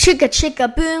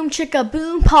Chicka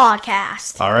boom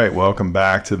podcast. All right, welcome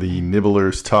back to the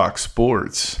Nibblers Talk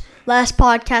Sports. Last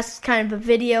podcast is kind of a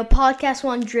video. Podcast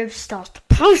one, Drip starts to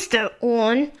post it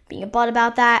on. Being a butt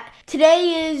about that.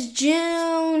 Today is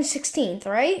June 16th,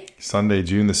 right? Sunday,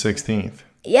 June the 16th.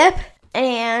 Yep.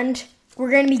 And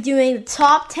we're going to be doing the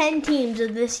top 10 teams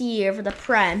of this year for the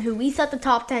Prem, who we thought the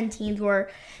top 10 teams were.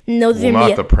 No,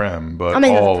 not the Prem, but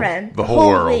the whole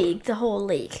world. League, the whole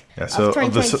league. Yeah, so of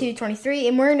 2022-23,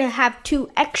 and we're going to have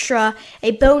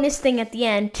a bonus thing at the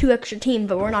end, 2 extra teams,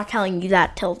 but we're not telling you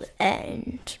that till the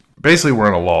end. Basically, we're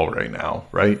in a lull right now,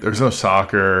 right? There's no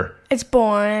soccer. It's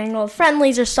boring. Well,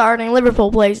 friendlies are starting.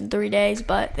 Liverpool plays in 3 days,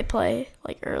 but they play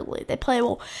early.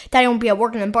 Daddy won't be at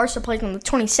work, and then Barca plays on the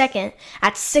 22nd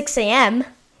at 6 a.m.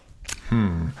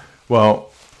 Well,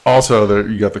 also,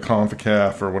 you got the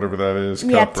CONCACAF or whatever that is.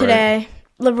 Yeah, Cup, today.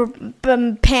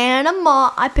 Right? Panama.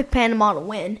 I picked Panama to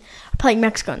win. I'm playing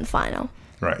Mexico in the final.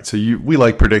 Right. So we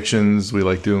like predictions. We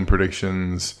like doing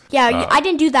predictions. Yeah, I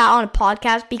didn't do that on a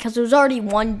podcast because it was already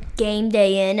one game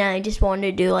day in, and I just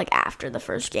wanted to do after the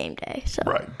first game day. So.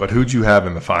 Right. But who'd you have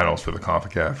in the finals for the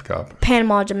CONCACAF Cup?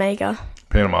 Panama, Jamaica.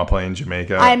 Panama playing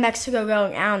Jamaica. I had Mexico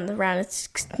going out in the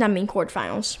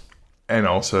quarterfinals. And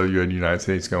also, you had United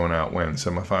States going out when?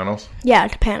 Semifinals? Yeah,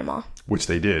 to Panama. Which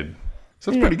they did.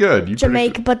 So it's pretty good.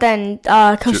 Jamaica, but then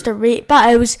Costa Rica.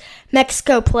 But it was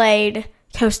Mexico played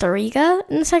Costa Rica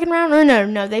in the second round? Or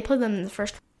no, they played them in the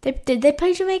first. Did they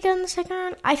play Jamaica in the second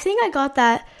round? I think I got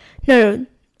that. No,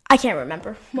 I can't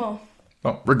remember. Well,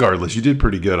 regardless, you did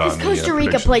pretty good on the Costa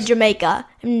Rica played Jamaica.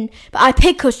 But I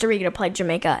picked Costa Rica to play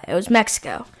Jamaica. It was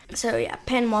Mexico. So, yeah,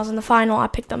 Panama's in the final. I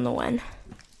picked them to win.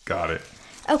 Got it.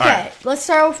 Okay, right. Let's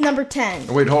start with number 10.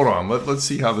 Wait, hold on. Let's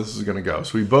see how this is going to go.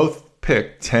 So we both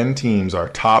picked 10 teams, our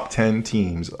top 10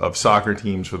 teams of soccer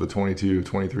teams for the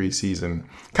 22-23 season.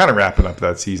 Kind of wrapping up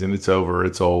that season. It's over.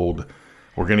 It's old.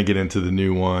 We're going to get into the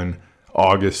new one.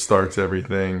 August starts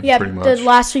everything, pretty much. The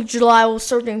last week, July, we'll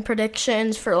start doing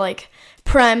predictions for,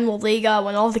 Prem, La Liga.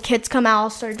 When all the kids come out,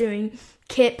 I'll start doing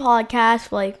kit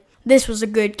podcasts, this was a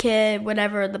good kid,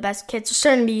 whatever, the best kids. There's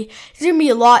going to be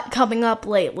a lot coming up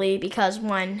lately because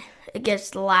when it gets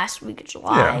to the last week of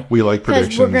July. Yeah, we like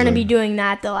predictions. Because we're going to be doing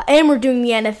that, though. And we're doing the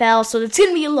NFL, so there's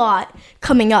going to be a lot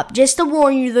coming up. Just to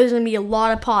warn you, there's going to be a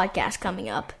lot of podcasts coming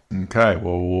up. Okay,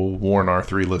 well, we'll warn our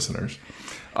 3 listeners.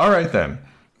 All right, then.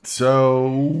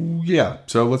 So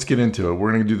let's get into it.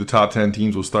 We're going to do the top 10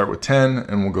 teams. We'll start with 10,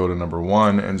 and we'll go to number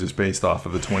 1. And just based off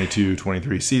of the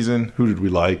 22-23 season, who did we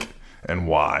like? And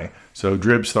why? So,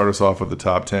 Drib, start us off with the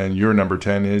top 10. Your number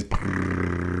 10 is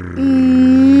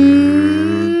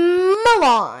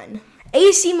Milan.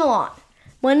 AC Milan.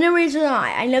 One of the reasons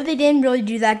why I know they didn't really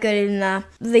do that good in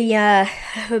they got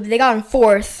in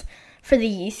 4th for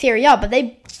the Serie A, but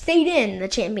they stayed in the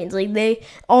Champions League. They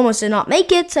almost did not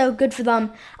make it, so good for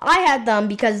them. I had them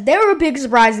because they were a big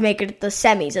surprise to make it to the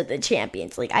semis of the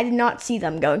Champions League. I did not see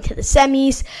them going to the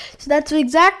semis, so that's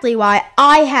exactly why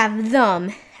I have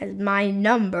them as my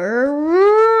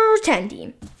number 10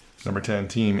 team. Number 10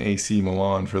 team, AC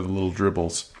Milan for the little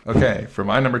dribbles. Okay, for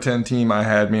my number 10 team, I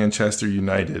had Manchester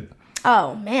United.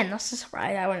 Oh, man, that's a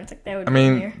surprise. I wouldn't think they would be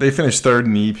here. They finished 3rd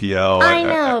in the EPL. I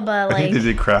know, but I think they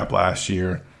did crap last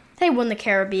year. They won the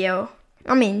Carabao.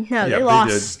 They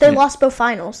lost. They lost both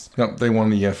finals. No, they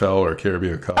won the EFL or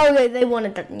Carabao Cup. Oh, they won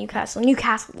it at Newcastle.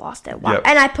 Newcastle lost it. Wow. Yep.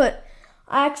 And I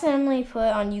accidentally put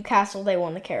on Newcastle, they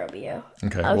won the Carabao.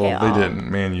 Okay, well, they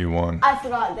didn't. Man, you won. I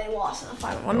forgot they lost in the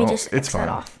final. Let me just X that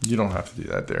off. You don't have to do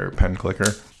that there, pen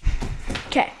clicker.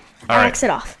 Okay, I X it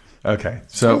off. Okay,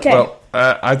 so,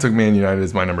 I took Man United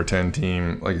as my number 10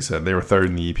 team. Like I said, they were 3rd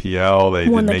in the EPL. They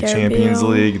did make Champions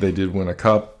League. They did win a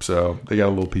cup, so they got a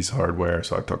little piece of hardware,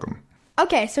 so I took them.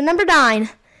 Okay, so number 9,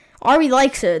 RB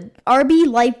Leipzig.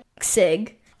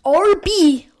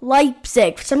 RB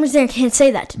Leipzig. For some reason, I can't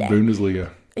say that today. Bundesliga.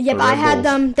 Yep, I had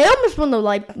them. They almost won the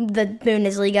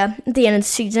Bundesliga at the end of the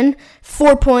season.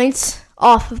 4 points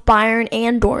off of Bayern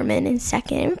and Dortmund in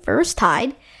second and first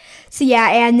tied. So, yeah,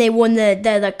 and they won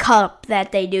the cup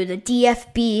that they do. The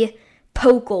DFB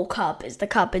Pokal Cup is the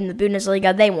cup in the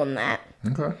Bundesliga. They won that.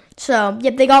 Okay. So,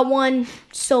 yep, they got one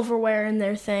silverware in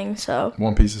their thing. So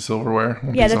one piece of silverware?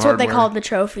 That's what they call the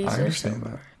trophies. I understand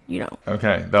that. You know.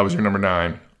 Okay, that was your number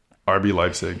 9. RB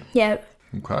Leipzig. Yep.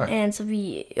 Okay. And so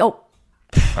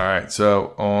all right,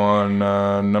 so on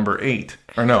number 8.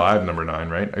 Or no, I have number 9,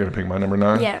 right? I got to pick my number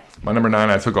 9? Yeah. My number 9,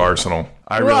 I took Arsenal.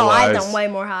 I had them way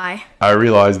more high. I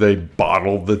realized they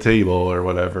bottled the table or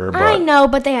whatever. But I know,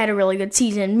 but they had a really good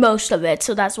season, most of it,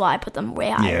 so that's why I put them way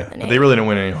higher than 8. They really didn't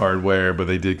win any hardware, but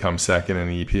they did come second in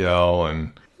the EPL,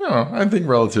 and I think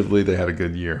relatively they had a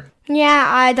good year.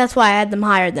 Yeah, that's why I had them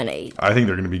higher than 8. I think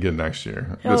they're going to be good next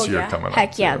year. This year coming up.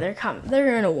 Heck yeah, they're coming.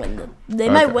 They're going to win They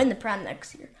might win the Prem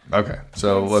next year. Okay,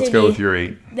 so let's go with your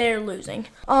 8. They're losing.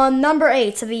 Number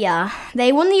 8, Sevilla.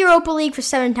 They won the Europa League for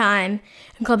 7th time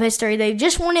in club history. They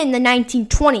just won it in the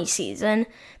 1920 season.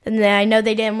 And I know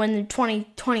they didn't win the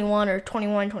 2021 or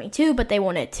 21-22, but they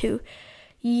won it 3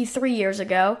 years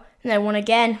ago. And they won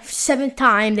again. 7th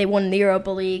time they won the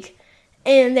Europa League.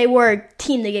 And they were a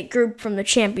team to get grouped from the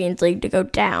Champions League to go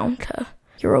down to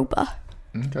Europa.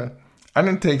 Okay. I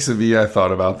didn't take Sevilla. I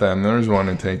thought about them. There was one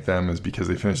to take them is because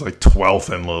they finished like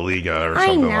 12th in La Liga or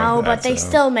something like that. I know, but they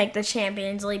still make the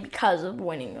Champions League because of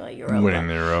winning the Europa. Winning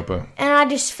the Europa. And I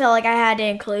just felt like I had to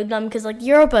include them because like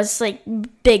Europa's like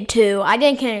big too. I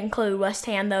didn't include West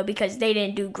Ham though because they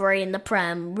didn't do great in the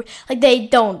Prem. Like they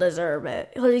don't deserve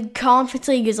it. Like, Conference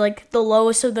League is like the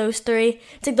lowest of those 3.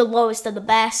 It's like the lowest of the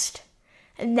best.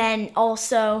 And then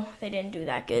also they didn't do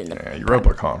that good in the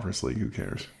Europa Conference League. Who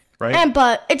cares? Right?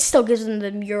 But it still gives them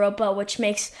the Europa, which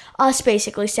makes us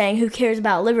basically saying who cares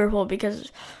about Liverpool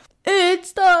because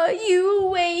it's the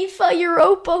UEFA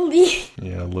Europa League.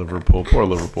 Yeah, Liverpool. Poor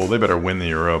Liverpool. They better win the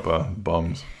Europa.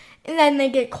 Bums. And then they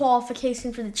get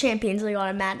qualification for the Champions League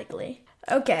automatically.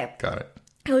 Okay. Got it.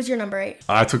 Who's your number 8?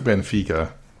 I took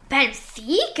Benfica.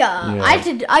 Benfica? Yeah.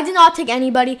 I did not take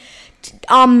anybody.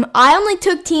 I only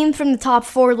took teams from the top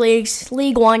 4 leagues.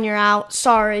 League 1, you're out.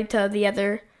 Sorry to the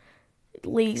other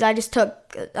leagues. I just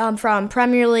took from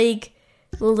Premier League,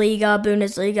 La Liga,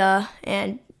 Bundesliga,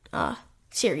 and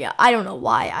Serie A. I don't know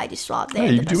why. I just thought they. Yeah,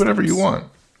 you can do whatever you want.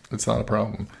 It's not a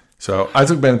problem. So I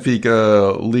took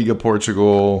Benfica, Liga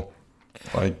Portugal,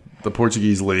 like the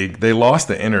Portuguese league. They lost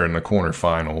to Inter in the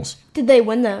quarterfinals. Did they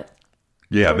win the?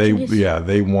 Yeah, they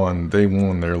won. They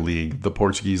won their league, the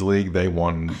Portuguese league. They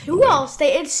won. Who else?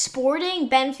 It's Sporting,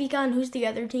 Benfica, and who's the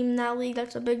other team in that league?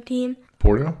 That's a big team.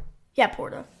 Porto. Yeah,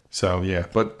 Porto. So, yeah,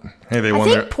 but, hey, they won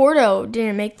I think Porto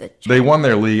didn't make the They won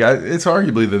their league. It's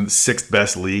arguably the 6th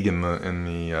best league in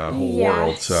the whole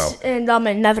world. So, and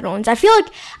in Netherlands. I feel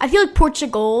like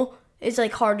Portugal is,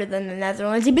 like, harder than the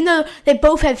Netherlands, even though they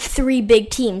both have 3 big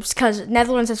teams, because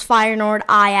Netherlands has Feyenoord,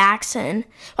 Ajax, and...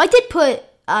 Well, I did put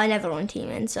a Netherlands team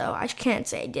in, so I can't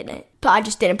say I didn't. But I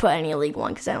just didn't put any League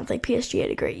One, because I don't think PSG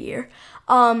had a great year.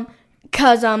 But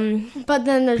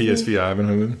then there's PSV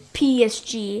Eindhoven.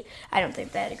 PSG. I don't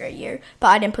think they had a great year, but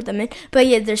I didn't put them in. But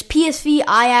yeah, there's PSV,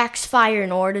 Ajax,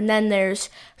 Feyenoord, and then there's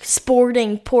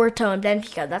Sporting, Porto, and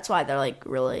Benfica. That's why they're like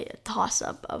really a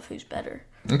toss-up of who's better.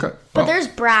 Okay. But there's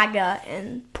Braga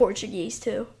in Portuguese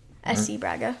too. SC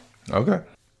Braga. Okay.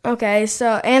 Okay,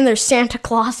 so, and there's Santa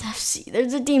Claus FC.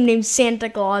 There's a team named Santa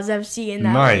Claus FC in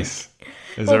that Nice.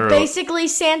 Basically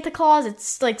Santa Claus,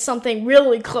 it's like something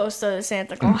really close to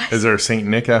Santa Claus. Is there St.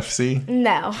 Nick FC?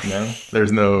 No. No?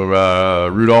 There's no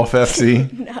Rudolph FC?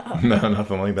 No. No,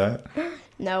 nothing like that?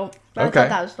 No. I thought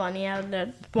that was funny.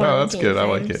 No, that's good. I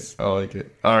like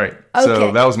it. All right. Okay.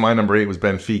 So that was my number 8 was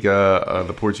Benfica,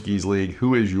 the Portuguese league.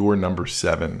 Who is your number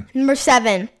 7? Number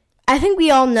 7. I think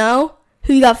we all know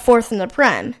who got 4th in the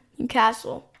Prem.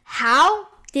 Newcastle. How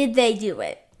did they do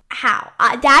it? How?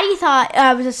 Daddy thought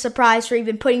it was a surprise for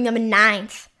even putting them in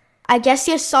 9th. I guess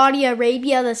yes, Saudi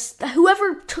Arabia,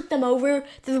 whoever took them over,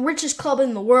 they're the richest club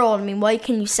in the world. I mean, what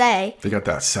can you say? They got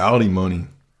that Saudi money,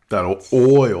 that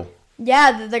oil.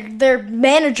 Yeah, their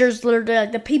managers, literally,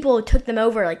 like the people who took them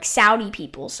over, like Saudi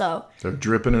people. So they're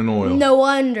dripping in oil. No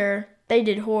wonder they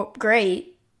did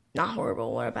great. Not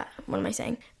horrible. What am I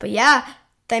saying? But yeah,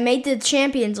 they made the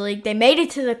Champions League. They made it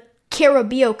to the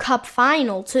Carabao Cup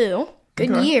final too.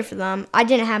 Good year for them. I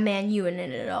didn't have Man U in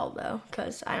it at all, though,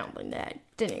 because I don't think that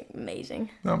did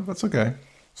amazing. No, that's okay.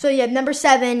 So, yeah, number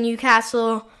 7,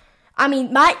 Newcastle. I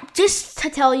mean, just to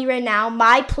tell you right now,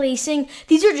 my placing,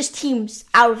 these are just teams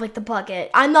out of, like, the bucket.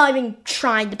 I'm not even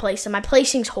trying to place them. My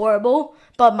placing's horrible,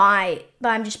 but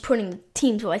I'm just putting the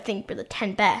teams who I think were the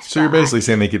 10 best. So, you're basically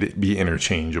saying they could be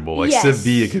interchangeable. Like, yes.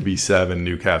 Sevilla could be 7,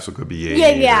 Newcastle could be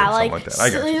 8. Yeah, or something like that. I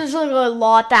got you. There's like a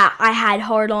lot that I had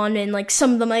hard on, and, like,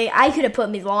 some of them, I could have put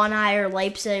Milan higher,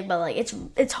 Leipzig, but, like,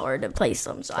 it's hard to place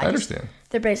them. So I understand.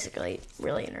 They're basically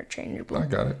really interchangeable. I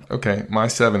got it. Okay, my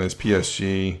 7 is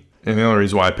PSG. And the only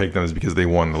reason why I picked them is because they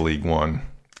won the League One.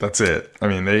 That's it. I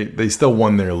mean, they still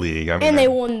won their league. I mean, and they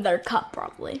won their cup,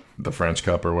 probably. The French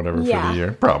Cup or whatever for the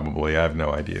year? Probably. I have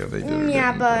no idea if they did or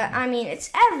didn't. But, I mean,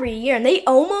 it's every year. And they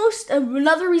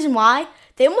another reason why,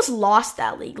 they almost lost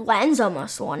that league. Lens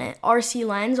almost won it. RC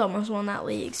Lens almost won that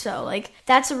league. So, like,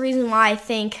 that's the reason why I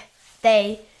think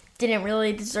they didn't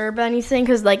really deserve anything,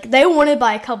 because like they won it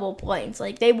by a couple of points.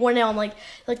 Like they won it on like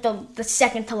the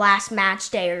second to last match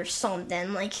day or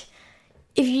something. Like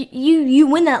if you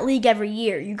win that league every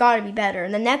year, you got to be better.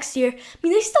 And the next year,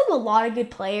 they still have a lot of good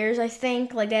players, I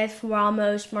think. Like, they have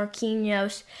Ramos,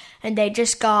 Marquinhos, and they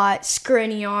just got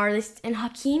Skriniar. And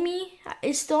Hakimi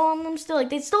is still on them still. Like,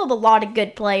 they still have a lot of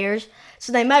good players.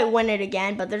 So they might win it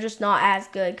again, but they're just not as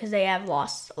good because they have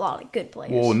lost a lot of good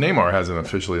players. Well, Neymar hasn't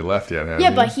officially left yet, has he?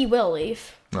 Yeah, but he will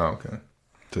leave. Oh, okay.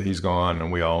 So he's gone,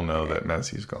 and we all know that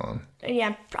Messi's gone.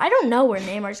 Yeah, I don't know where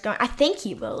Neymar's going. I think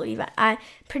he will leave. I'm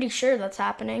pretty sure that's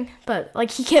happening. But,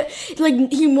 like,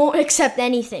 he won't accept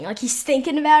anything. Like, he's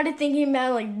thinking about it,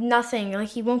 like, nothing. Like,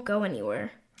 he won't go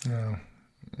anywhere. No,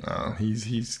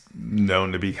 he's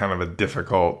known to be kind of a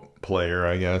difficult player,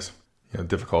 I guess.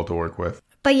 Difficult to work with.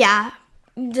 But, yeah,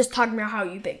 just talking about how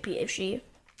you pick PSG.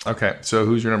 Okay, so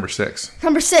who's your number 6?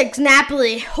 Number 6,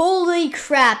 Napoli. Holy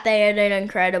crap, they had an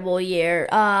incredible year.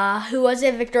 Who was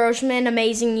it? Victor Osimhen,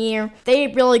 amazing year. They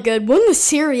did really good. Won the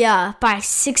Serie A by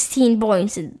 16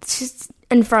 points in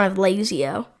front of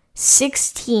Lazio.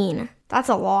 16. That's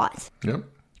a lot. Yep.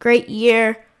 Great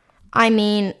year.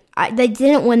 They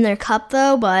didn't win their cup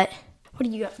though, but what are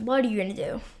you gonna do? What are you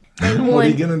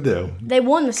gonna do? They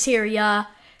won the Serie A.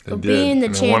 They'll be in the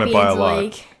Champions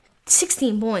League.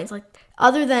 16 points, like.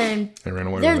 Other than they're the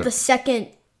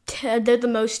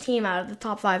most team out of the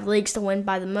top 5 leagues to win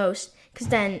by the most. Because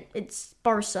then it's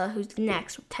Barca who's the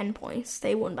next with 10 points.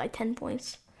 They won by 10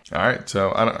 points. All right,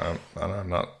 so I'm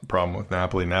not a problem with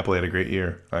Napoli. Napoli had a great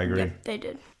year. I agree. Yep, they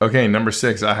did. Okay, number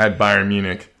 6, I had Bayern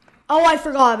Munich. Oh, I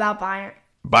forgot about Bayern.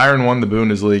 Bayern won the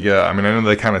Bundesliga. I know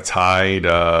they kind of tied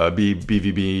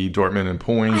BVB Dortmund in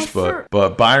points, but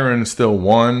Bayern still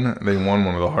won. They won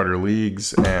one of the harder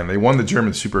leagues, and they won the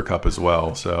German Super Cup as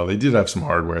well. So they did have some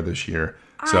hardware this year.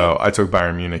 So I took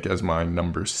Bayern Munich as my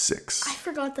number 6. I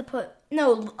forgot to put...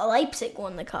 No, Leipzig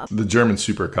won the cup. The German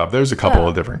Super Cup. There's a couple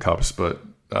of different cups, but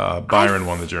Bayern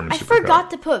won the German Super Cup. I forgot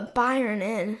to put Bayern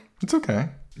in. It's okay.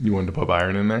 You wanted to put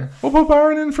Bayern in there? We'll put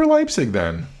Bayern in for Leipzig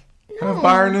then. No.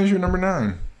 Bayern is your number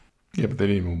 9. Yeah, but they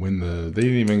didn't even win they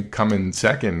didn't even come in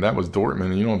second. That was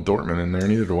Dortmund. You don't have Dortmund in there,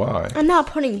 neither do I. I'm not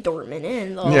putting Dortmund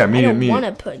in, though. Yeah, I don't want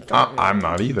to put Dortmund I'm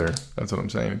not either. That's what I'm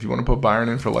saying. If you want to put Bayern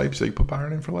in for Leipzig, put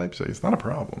Bayern in for Leipzig. It's not a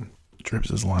problem. Trips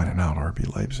is lining out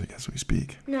RB Leipzig as we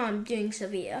speak. No, I'm doing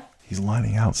Sevilla. He's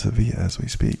lining out Sevilla as we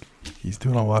speak. He's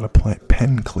doing a lot of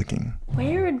pen clicking.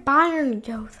 Where would Bayern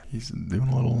go? He's doing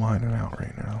a little lining out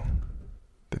right now.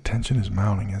 The tension is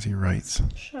mounting as he writes.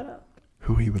 Shut up.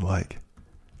 Who he would like.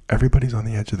 Everybody's on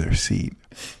the edge of their seat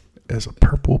as a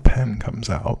purple pen comes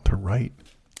out to write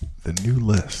the new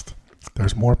list.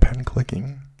 There's more pen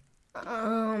clicking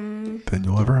than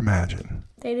you'll ever imagine.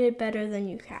 They did better than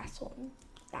Newcastle.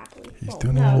 He's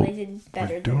doing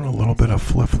a little bit of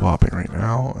flip-flopping right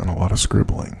now and a lot of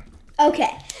scribbling. Okay.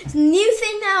 The new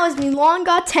thing now is Milan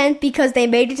got 10th because they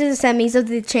made it to the semis of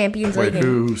the Champions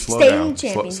League. Slow down. In the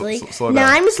Champions League. Slow down.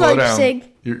 9 was Leipzig.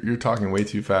 You're talking way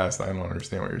too fast. I don't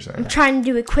understand what you're saying. I'm trying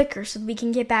to do it quicker so we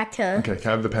can get back to... Okay, can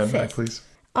I have the pen back, please?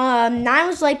 9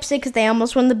 was Leipzig because they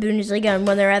almost won the Bundesliga and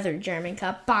won their other German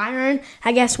Cup. Bayern,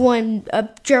 I guess, won a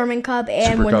German Cup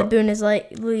and won the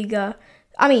Bundesliga.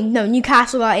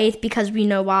 Newcastle got 8th because we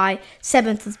know why.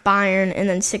 7th was Bayern, and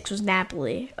then 6 was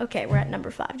Napoli. Okay, we're at number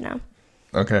 5 now.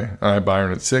 Okay, I had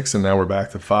Bayern at 6, and now we're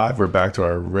back to 5. We're back to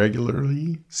our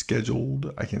regularly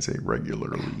scheduled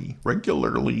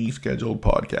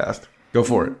podcast. Go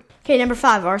for it. Okay, number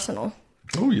 5, Arsenal.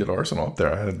 Oh, you had Arsenal up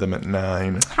there. I had them at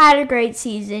 9. Had a great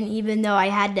season, even though I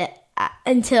had to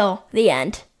until the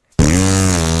end.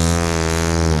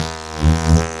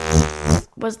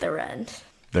 Was their end.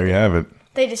 There you have it.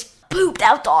 They just pooped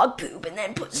out dog poop and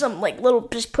then put some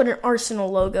just put an Arsenal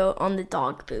logo on the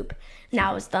dog poop.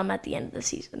 Now it's them at the end of the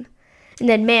season. And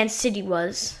then Man City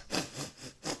was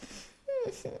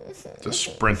just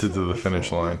sprinted to the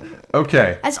finish line.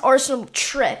 Okay. As Arsenal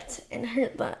tripped and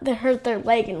hurt their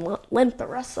leg and limped the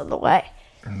rest of the way.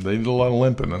 They did a lot of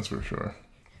limping, that's for sure.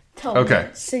 Okay.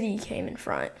 City came in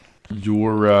front.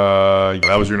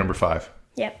 That was your number 5.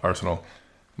 Yep. Arsenal.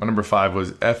 My number 5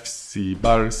 was FC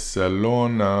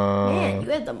Barcelona. Man, you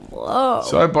had them low.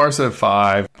 So I had Barca at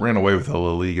 5. Ran away with the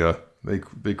La Liga.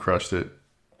 They crushed it.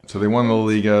 So they won the La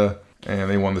Liga and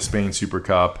they won the Spain Super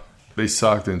Cup. They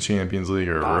sucked in Champions League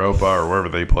or Europa or wherever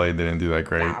they played. They didn't do that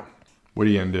great. What are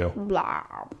you going to do? Blah.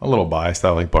 A little biased. I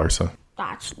like Barca.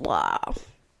 That's blah.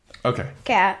 Okay.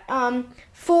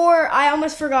 4, I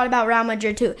almost forgot about Real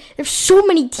Madrid too. There's so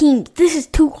many teams. This is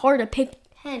too hard to pick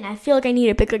 10. I feel like I need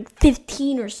to pick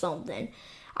 15 or something.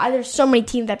 There's so many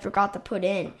teams I forgot to put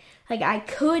in. I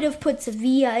could have put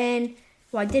Sevilla in,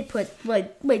 Well, I did put,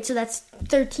 wait, so that's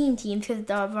 13 teams because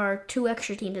of our 2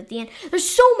 extra teams at the end. There's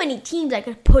so many teams I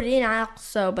could put in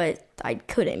also, but I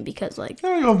couldn't because, like...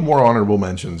 You have more honorable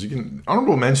mentions.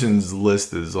 Honorable mentions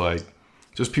list is, like,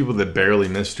 just people that barely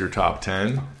missed your top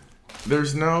 10.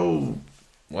 There's no,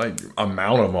 like,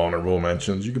 amount of honorable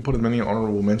mentions. You can put as many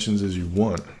honorable mentions as you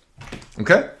want.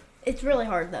 Okay? It's really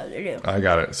hard, though, to do. I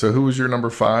got it. So who was your number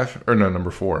 5? Or no,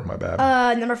 number 4. My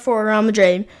bad. Number 4, Real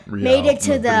Madrid. Made it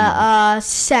to the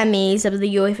semis of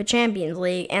the UEFA Champions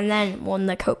League and then won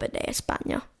the Copa de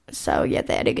España. So, yeah,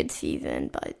 they had a good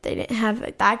season, but they didn't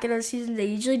have that good of a season they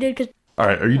usually did. All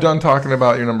right, are you done talking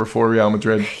about your number 4, Real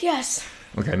Madrid? Yes.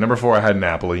 Okay, number 4, I had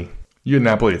Napoli. You had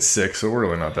Napoli at 6, so we're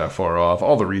really not that far off.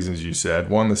 All the reasons you said.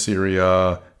 Won the Serie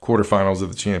A, quarterfinals of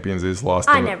the Champions League, lost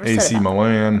to AC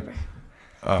Milan.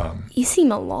 AC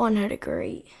Milan had a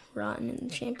great run in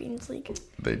the Champions League.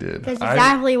 They did. That's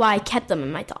exactly why I kept them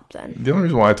in my top 10. The only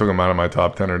reason why I took them out of my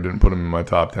top 10 or didn't put them in my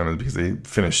top 10 is because they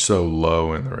finished so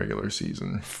low in the regular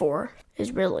season. 4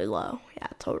 is really low. Yeah,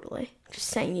 totally. Just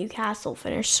saying Newcastle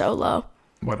finished so low.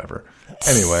 Whatever.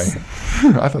 Anyway,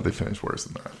 I thought they finished worse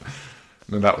than that.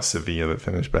 No, that was Sevilla that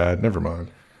finished bad. Never mind.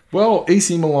 Well,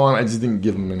 AC Milan, I just didn't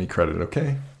give them any credit,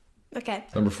 okay? Okay.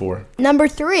 Number 4. Number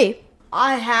 3,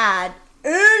 I had...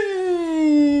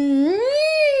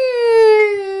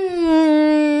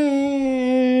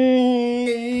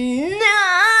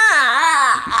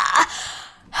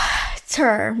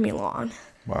 Inter Milan.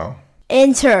 Wow.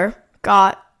 Inter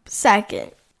got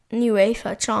second in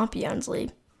UEFA Champions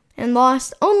League and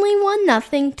lost only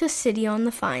 1-0 to City on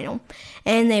the final.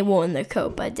 And they won the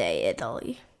Copa de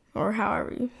Italy, or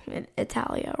however,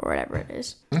 Italia, or whatever it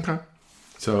is. Okay.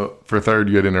 So, for third,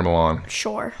 you had Inter Milan.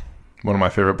 Sure. One of my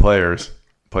favorite players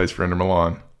plays for Inter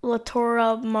Milan.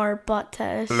 Lautaro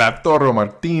Martinez. Lautaro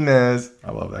Martinez.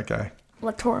 I love that guy.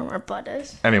 Lautaro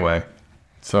Martinez. Anyway,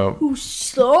 so... Who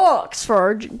sucks for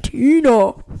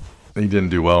Argentina. He didn't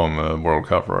do well in the World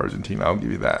Cup for Argentina. I'll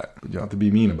give you that. You don't have to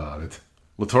be mean about it.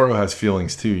 Lautaro has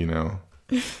feelings too, you know.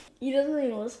 He doesn't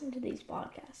even listen to these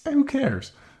podcasts. Hey, who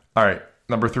cares? All right,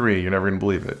 number 3. You're never going to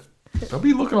believe it. Don't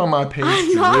be looking on my page.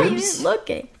 I'm not even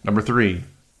looking. Number 3.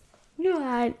 You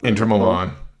had Inter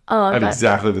Milan. Oh, had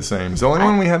exactly the same. It's the only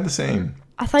one we had the same.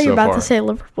 I thought you were about to say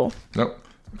Liverpool. Nope.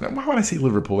 Why would I say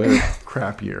Liverpool? They had a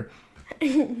crap year.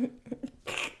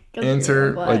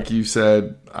 Inter, like you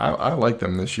said, I like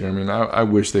them this year. I mean, I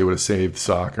wish they would have saved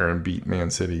soccer and beat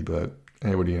Man City, but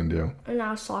hey, what are you going to do? And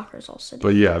now soccer's all City.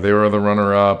 But yeah, they were the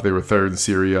runner-up. They were third in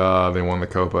Serie A. They won the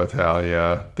Coppa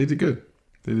Italia. They did good.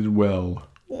 They did well.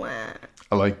 Wow.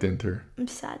 I liked Inter. I'm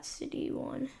sad City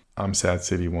won. I'm sad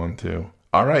City won too.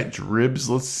 All right, Dribs,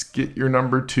 let's get your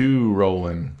number 2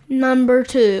 rolling. Number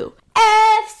 2.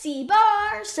 FC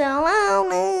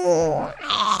Barcelona.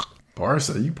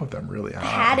 Barca, you put them really high.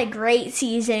 Had a great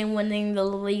season, winning the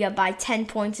La Liga by 10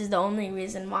 points is the only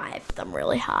reason why I put them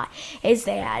really high. Is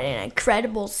they had an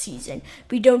incredible season.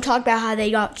 We don't talk about how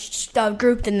they got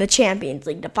grouped in the Champions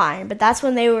League to Bayern, but that's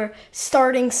when they were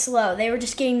starting slow. They were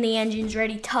just getting the engines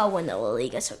ready to win the La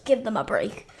Liga, so give them a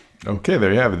break. Okay,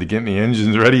 there you have it. They're getting the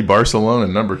engines ready.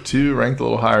 Barcelona, number 2, ranked a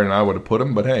little higher than I would have put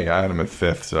them, but hey, I had them at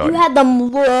 5th. So you had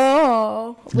them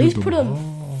low. At least put them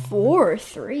 4 or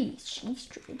 3. Jeez,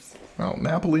 Dribs. Well,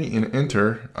 Napoli and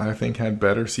Inter, I think, had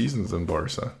better seasons than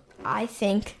Barca. I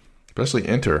think. Especially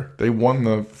Inter. They won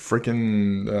the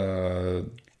freaking...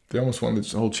 they almost won the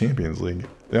whole Champions League.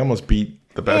 They almost beat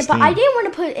the best team. I didn't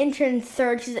want to put Inter in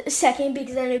second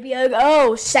because then it'd be like,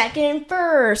 oh, second and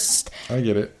first. I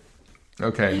get it.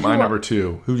 Okay, my number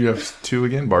 2. Who do you have 2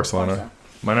 again? Barcelona.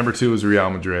 My number 2 was Real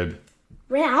Madrid.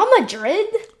 Real Madrid?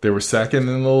 They were second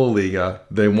in the La Liga.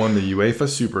 They won the UEFA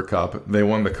Super Cup. They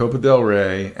won the Copa del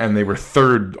Rey. And they were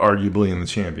third, arguably, in the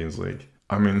Champions League.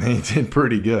 I mean, they did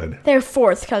pretty good. They're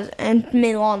 4th, and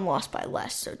Milan lost by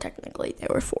less, so technically they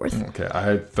were 4th. Okay, I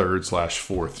had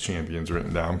 3rd/4th champions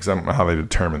written down because I don't know how they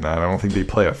determine that. I don't think they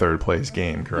play a third-place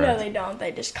game, correct? No, they don't.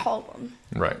 They just call them.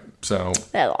 Right, so...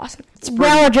 They lost.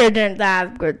 Real Madrid didn't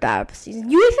have good that season.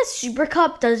 UEFA Super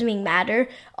Cup doesn't even matter.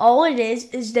 All it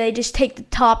is they just take the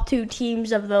top 2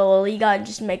 teams of the La Liga and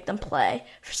just make them play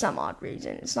for some odd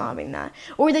reason. It's not even that.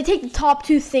 Or they take the top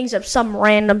 2 things of some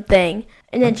random thing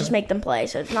and then just make them play,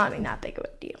 so it's not even that big of a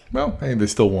deal. Well, hey, they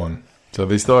still won. So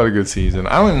they still had a good season.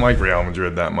 I don't even like Real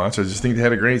Madrid that much. I just think they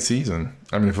had a great season.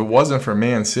 I mean, if it wasn't for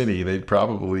Man City, they'd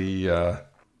probably... be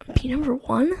number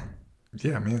 1?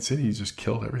 Yeah, Man City just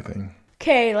killed everything.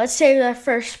 Okay, let's say the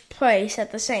first place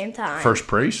at the same time. First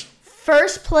place?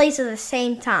 First place at the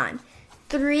same time.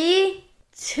 3,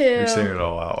 2... You're saying it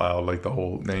all out loud, like the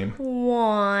whole name?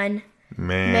 1.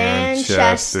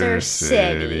 Manchester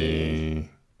City.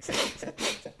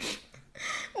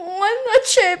 Won the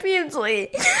Champions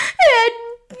League. And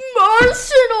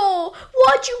Arsenal.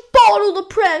 Why'd you bottle the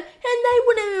Prem? And they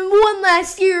wouldn't even won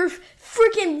last year.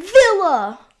 Freaking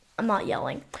Villa. I'm not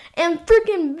yelling. And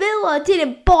freaking Villa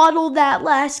didn't bottle that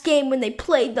last game when they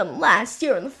played them last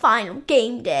year on the final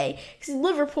game day. Because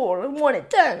Liverpool won it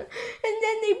then. And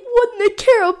then they won the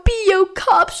Carabao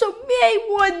Cup, so they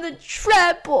won the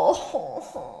treble.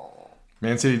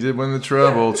 Man City did win the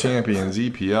treble, champions,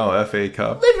 EPL, FA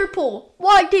Cup. Liverpool,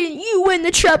 why didn't you win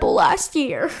the treble last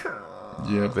year?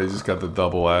 Yep, they just got the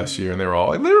double last year, and they were all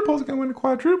like, Liverpool's going to win the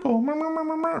quadruple.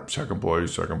 Second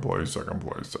place, second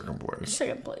place,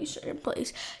 second place, second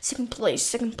place. Second place,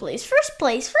 second place, second place, second place, first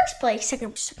place, first place,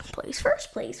 second place,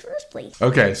 first place, first place.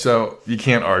 Okay, so you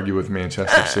can't argue with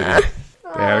Manchester City.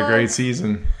 They had a great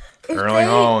season. Erling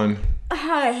Haaland.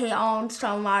 I hate Haaland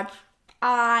so much.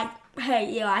 I hate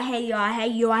you, I hate you, I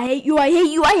hate you, I hate you, I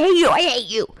hate you, I hate you, I hate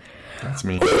you. That's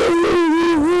me.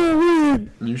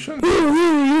 You shouldn't.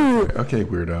 Okay,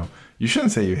 weirdo. You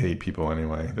shouldn't say you hate people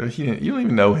anyway. You don't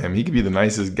even know him. He could be the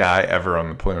nicest guy ever on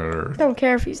the planet Earth. I don't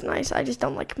care if he's nice. I just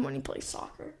don't like him when he plays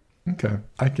soccer. Okay.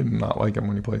 I can not like him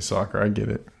when he plays soccer. I get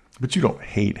it. But you don't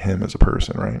hate him as a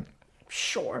person, right?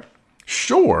 Sure.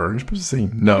 Sure? You're supposed to say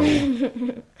no.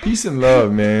 Peace and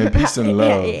love, man. Peace and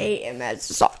love. I hate him as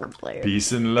a soccer player.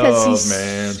 Peace and love, he's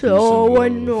man. So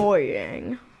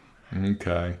annoying.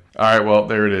 Okay. All right. Well,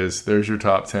 there it is. There's your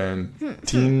top 10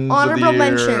 teams Honorable of the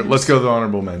year. mentions. Let's go to the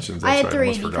honorable mentions. I had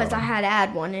right, 3 because I had to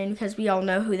add one in because we all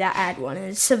know who that add one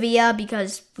is. Sevilla,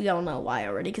 because we all know why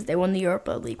already, because they won the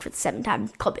Europa League for the 7th time in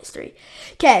club history.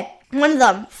 Okay. One of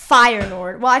them,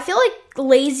 Feyenoord. Well, I feel like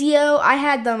Lazio, I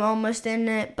had them almost in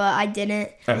it, but I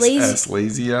didn't. SS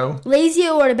Lazio?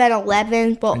 Lazio would have been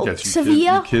 11, but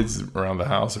Sevilla? Kids around the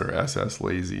house are SS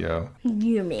Lazio.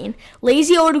 You mean.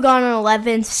 Lazio would have gone on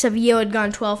 11th, Sevilla would have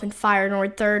gone 12th, and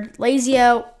Feyenoord 3rd.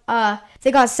 Lazio,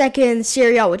 they got 2nd in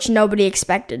Serie A, which nobody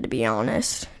expected, to be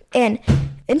honest. And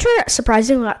Inter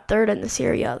surprisingly got 3rd in the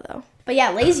Serie A, though. But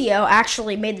yeah, Lazio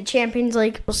actually made the Champions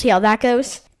League. We'll see how that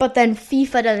goes. But then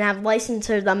FIFA doesn't have license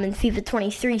for them in FIFA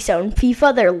 23, so in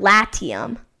FIFA, they're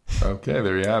Latium. Okay,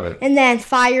 there you have it. And then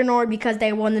Feyenoord, because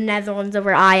they won the Netherlands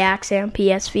over Ajax and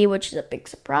PSV, which is a big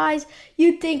surprise.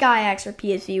 You'd think Ajax or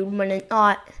PSV would win it,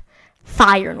 not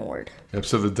Feyenoord. Yep,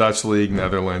 so the Dutch League,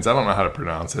 Netherlands, I don't know how to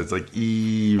pronounce it. It's like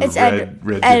Edversie,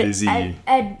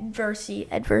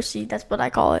 that's what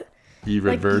I call it.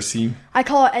 Eredivisie. I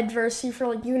call it Edversie for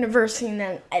like university and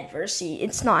then Edversie.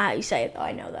 It's not how you say it, though.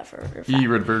 I know that for a fact.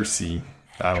 Eredivisie.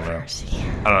 I don't know. I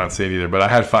don't know how to say it either, but I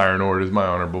had Feyenoord as my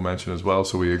honorable mention as well,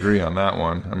 so we agree on that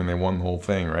one. I mean, they won the whole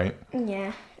thing, right?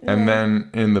 Yeah. And then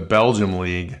in the Belgium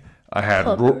League, I had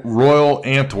Royal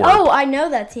Antwerp. Oh, I know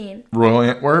that team. Royal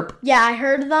Antwerp? Yeah, I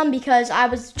heard of them because I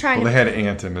was trying to... Well, they had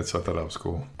Ant in it, so I thought that was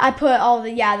cool. I put all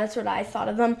the... Yeah, that's what I thought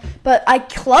of them. But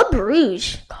Club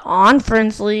Brugge,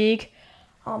 Conference League...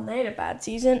 they had a bad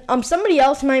season. Somebody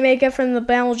else might make it from the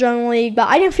Belgium League, but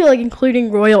I didn't feel like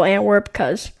including Royal Antwerp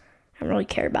because I don't really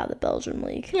care about the Belgium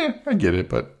League. Yeah, I get it,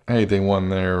 but hey, they won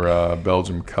their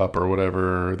Belgium Cup or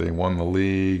whatever. They won the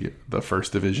league, the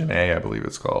First Division A, I believe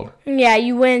it's called. Yeah,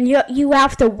 you win. You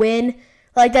have to win.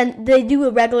 Like, then they do a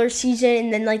regular season,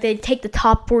 and then, like, they take the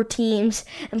top 4 teams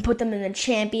and put them in the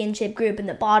championship group in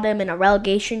the bottom and a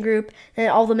relegation group, and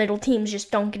all the middle teams just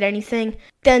don't get anything.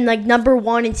 Then, like, number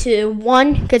 1 and 2,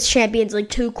 1 gets Champions League,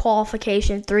 2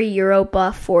 qualification, 3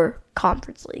 Europa, 4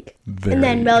 Conference League. And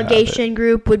then relegation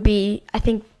group would be, I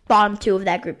think, bottom 2 of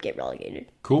that group get relegated.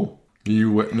 Cool.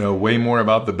 You know way more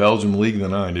about the Belgium League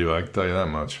than I do, I can tell you that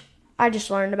much. I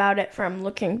just learned about it from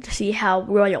looking to see how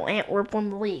Royal Antwerp won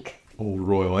the league. Old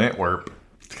Royal Antwerp.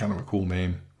 It's kind of a cool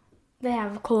name. They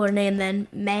have a cooler name than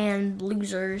Man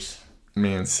Losers.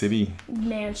 Man City.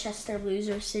 Manchester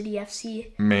Losers City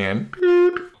FC. Man.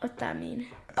 What's that mean?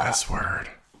 S word.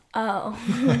 Oh.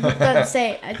 Don't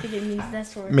say it. I think it means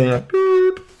this word. Man.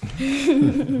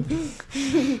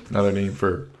 Another name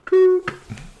for...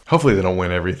 Hopefully they don't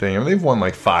win everything. I mean, they've won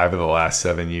like 5 of the last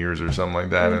 7 years or something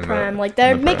like that. In the Prem. Like,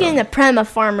 they're making the Prem a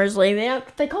Farmers League.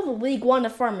 They call the League One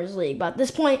a Farmers League, but at this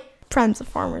point, Prem's a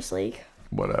Farmers League.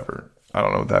 Whatever. I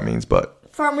don't know what that means, but...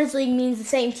 Farmers League means the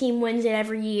same team wins it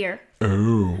every year.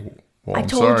 Oh. Well, I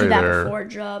told you that before,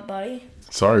 buddy.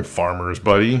 Sorry, farmers,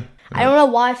 buddy. I don't know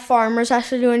why farmers have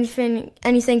to do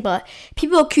anything, but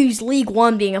people accuse League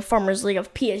One being a Farmers League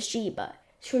of PSG, but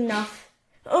true enough.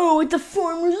 Oh, it's a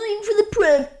Farmers League for the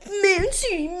Prem. Man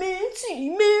City, Man City,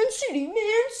 Man City,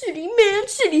 Man City, Man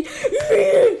City,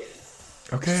 Man.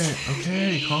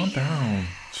 Okay, calm down.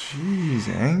 Jeez,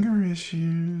 anger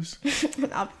issues.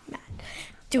 I'm mad.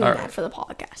 Doing that for the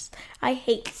podcast. I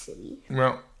hate City.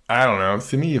 Well, I don't know.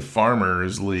 To me, a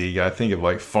farmers league, I think of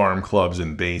like farm clubs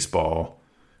in baseball,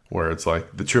 where it's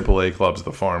like the AAA club's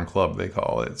the farm club, they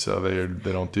call it. So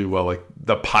they don't do well. Like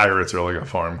the Pirates are like a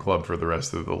farm club for the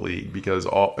rest of the league because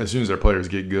as soon as their players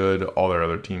get good, all their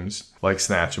other teams like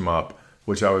snatch them up.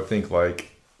 Which I would think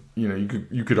like,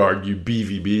 you could argue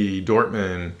BVB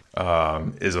Dortmund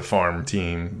is a farm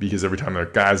team because every time their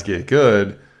guys get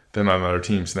good, then another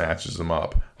team snatches them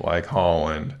up. Like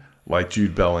Holland, like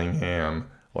Jude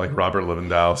Bellingham, like Robert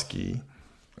Lewandowski.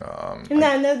 And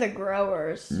then they're the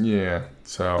growers. Yeah,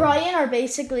 so Brighton are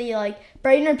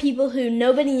people who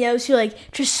nobody knows who like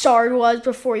Trossard was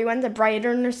before he went to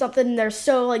Brighton or something. And they're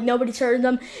so like nobody's heard of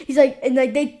them. He's like, and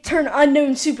like they turn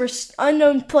unknown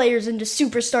players into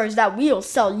superstars that we'll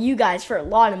sell you guys for a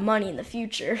lot of money in the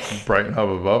future. Brighton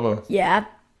Hubba Bubba. Yeah.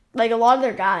 Like a lot of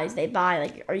their guys they buy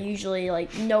like are usually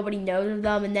like nobody knows of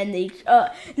them, and then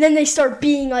they start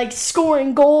being like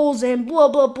scoring goals and blah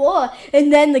blah blah,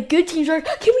 and then the good teams are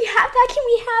like, can we have that? Can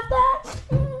we have that?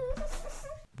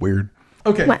 Weird.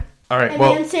 Okay. What? All right. And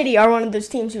Well, Man City are one of those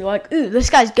teams who are like, ooh, this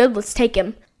guy's good. Let's take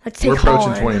him. Let's take we're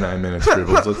approaching Holland. 29 minutes,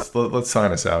 Dribbles. Let's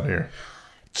sign us out here.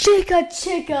 Chicka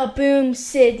chicka boom,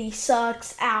 City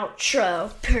sucks.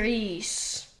 Outro.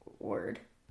 Peace. Word.